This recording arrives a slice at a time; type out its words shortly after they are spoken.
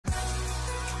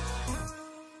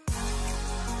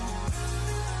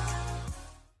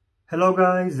Hello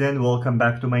guys and welcome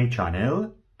back to my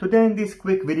channel. Today in this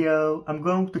quick video I'm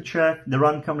going to check the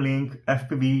Runcam Link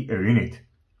FPV Air Unit.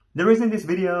 The reason this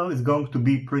video is going to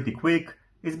be pretty quick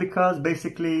is because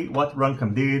basically what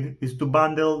Runcam did is to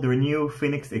bundle their new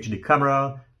Phoenix HD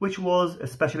camera, which was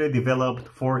especially developed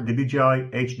for the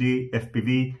DJI HD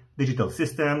FPV digital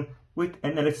system, with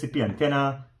an LSCP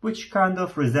antenna which kind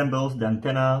of resembles the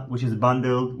antenna which is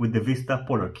bundled with the Vista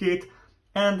Polar kit,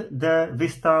 and the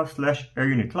Vista/Air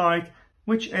Unit Lite,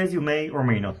 which, as you may or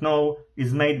may not know,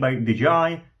 is made by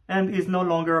DJI and is no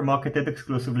longer marketed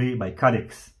exclusively by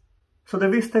Caddx. So the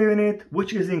Vista unit,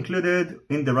 which is included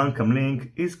in the Runcam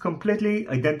Link, is completely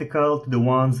identical to the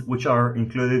ones which are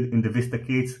included in the Vista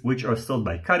kits which are sold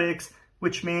by Caddx,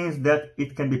 which means that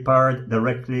it can be powered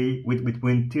directly with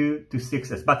between 2 to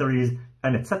 6S batteries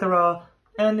and etc.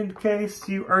 And in case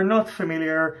you are not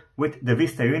familiar with the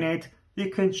Vista unit, you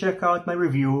can check out my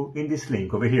review in this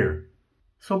link over here.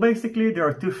 So basically there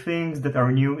are two things that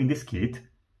are new in this kit.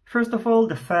 First of all,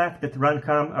 the fact that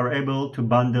Runcam are able to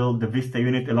bundle the Vista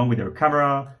unit along with their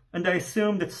camera, and I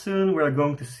assume that soon we are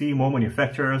going to see more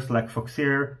manufacturers like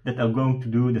Foxeer that are going to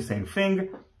do the same thing,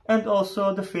 and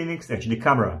also the Phoenix HD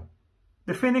camera.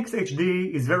 The Phoenix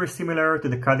HD is very similar to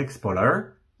the Caddx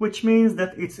Polar, which means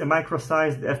that it's a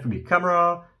micro-sized FPV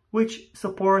camera which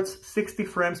supports 60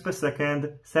 frames per second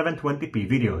 720p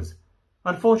videos.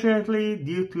 Unfortunately,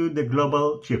 due to the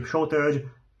global chip shortage,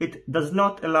 it does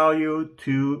not allow you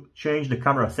to change the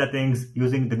camera settings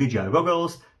using the DJI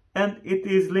goggles, and it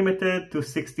is limited to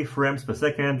 60 frames per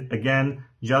second, again,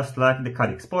 just like the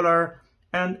Caddx Polar,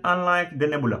 and unlike the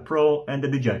Nebula Pro and the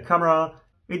DJI camera,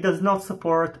 it does not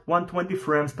support 120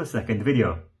 frames per second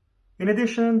video. In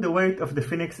addition, the weight of the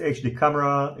Phoenix HD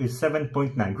camera is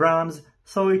 7.9 grams,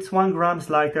 so it's 1 gram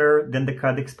lighter than the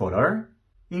Caddx Polar.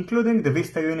 Including the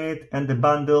Vista unit and the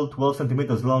bundled 12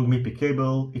 cm long MIPI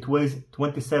cable, it weighs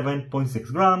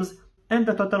 27.6 grams, and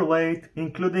the total weight,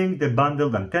 including the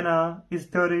bundled antenna, is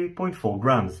 30.4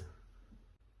 grams.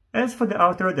 As for the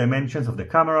outer dimensions of the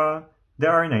camera, they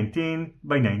are 19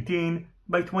 by 19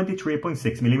 by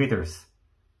 23.6 millimeters.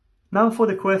 Now for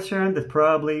the question that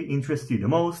probably interests you the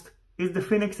most: is the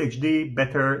Phoenix HD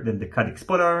better than the Caddx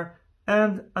Polar?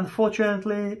 And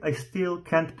unfortunately, I still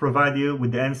can't provide you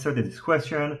with the answer to this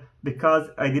question because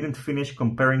I didn't finish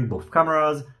comparing both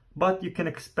cameras, but you can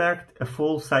expect a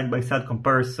full side-by-side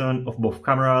comparison of both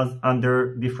cameras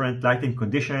under different lighting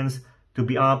conditions to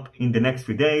be up in the next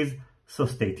few days, so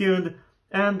stay tuned,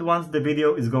 and once the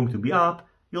video is going to be up,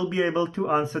 you'll be able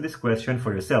to answer this question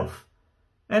for yourself.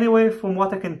 Anyway, from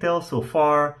what I can tell so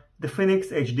far, the Phoenix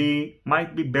HD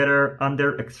might be better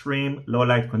under extreme low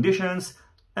light conditions,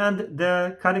 and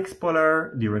the Caddx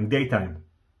Polar during daytime.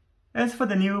 As for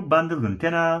the new bundled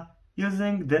antenna,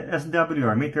 using the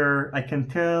SWR meter, I can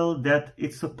tell that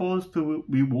it's supposed to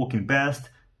be working best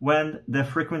when the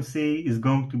frequency is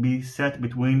going to be set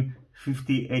between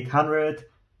 5800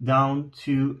 down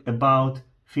to about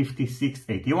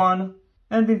 5681.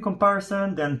 And in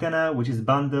comparison, the antenna which is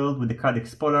bundled with the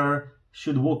Caddx Polar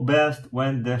should work best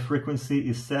when the frequency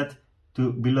is set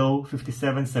to below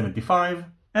 5775.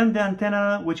 And the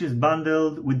antenna which is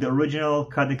bundled with the original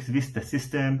Caddx Vista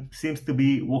system seems to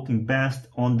be working best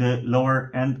on the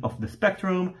lower end of the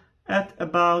spectrum at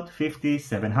about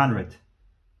 5700.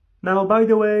 Now, by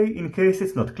the way, in case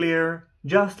it's not clear,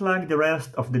 just like the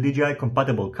rest of the DJI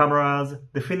compatible cameras,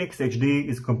 the Phoenix HD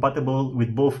is compatible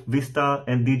with both Vista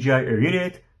and DJI Air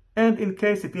Unit, and in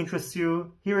case it interests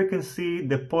you, here you can see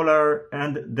the Polar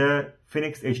and the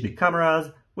Phoenix HD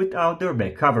cameras without their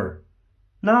back cover.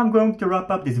 Now I'm going to wrap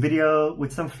up this video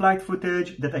with some flight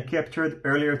footage that I captured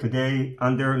earlier today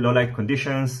under low light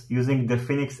conditions using the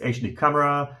Phoenix HD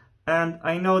camera, and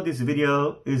I know this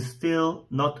video is still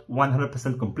not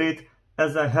 100% complete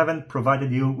as I haven't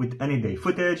provided you with any day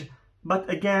footage, but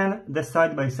again, the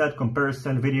side-by-side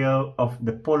comparison video of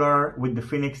the Polar with the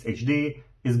Phoenix HD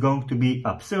is going to be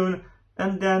up soon,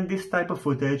 and then this type of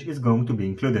footage is going to be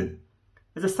included.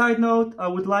 As a side note, I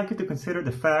would like you to consider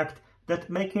the fact that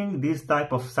making this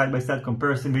type of side-by-side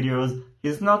comparison videos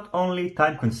is not only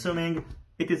time-consuming,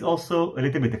 it is also a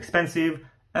little bit expensive,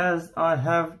 as I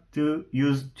have to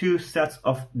use 2 sets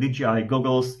of DJI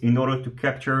goggles in order to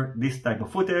capture this type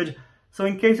of footage. So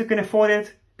in case you can afford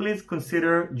it, please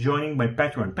consider joining my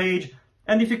Patreon page,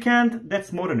 and if you can't,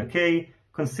 that's more than okay.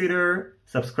 Consider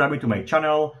subscribing to my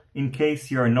channel in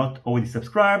case you are not already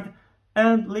subscribed,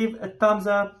 and leave a thumbs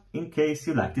up in case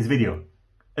you like this video.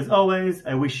 As always,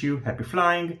 I wish you happy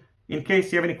flying. In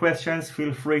case you have any questions,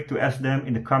 feel free to ask them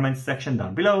in the comments section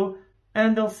down below,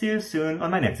 and I'll see you soon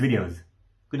on my next videos.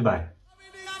 Goodbye.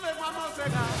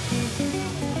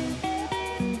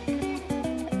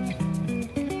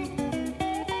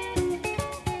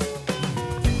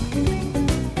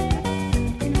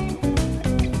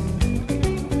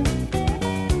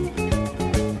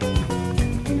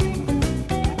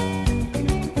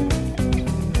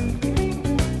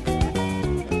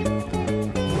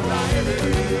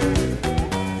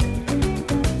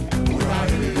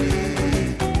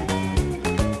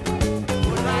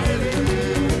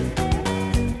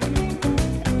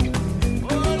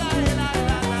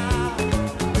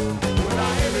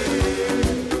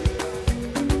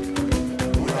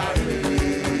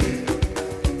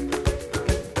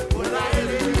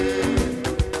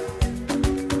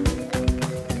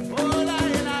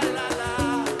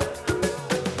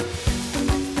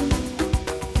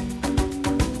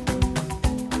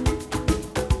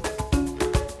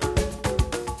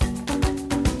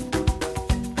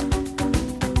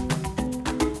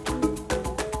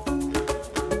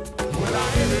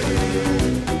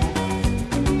 you.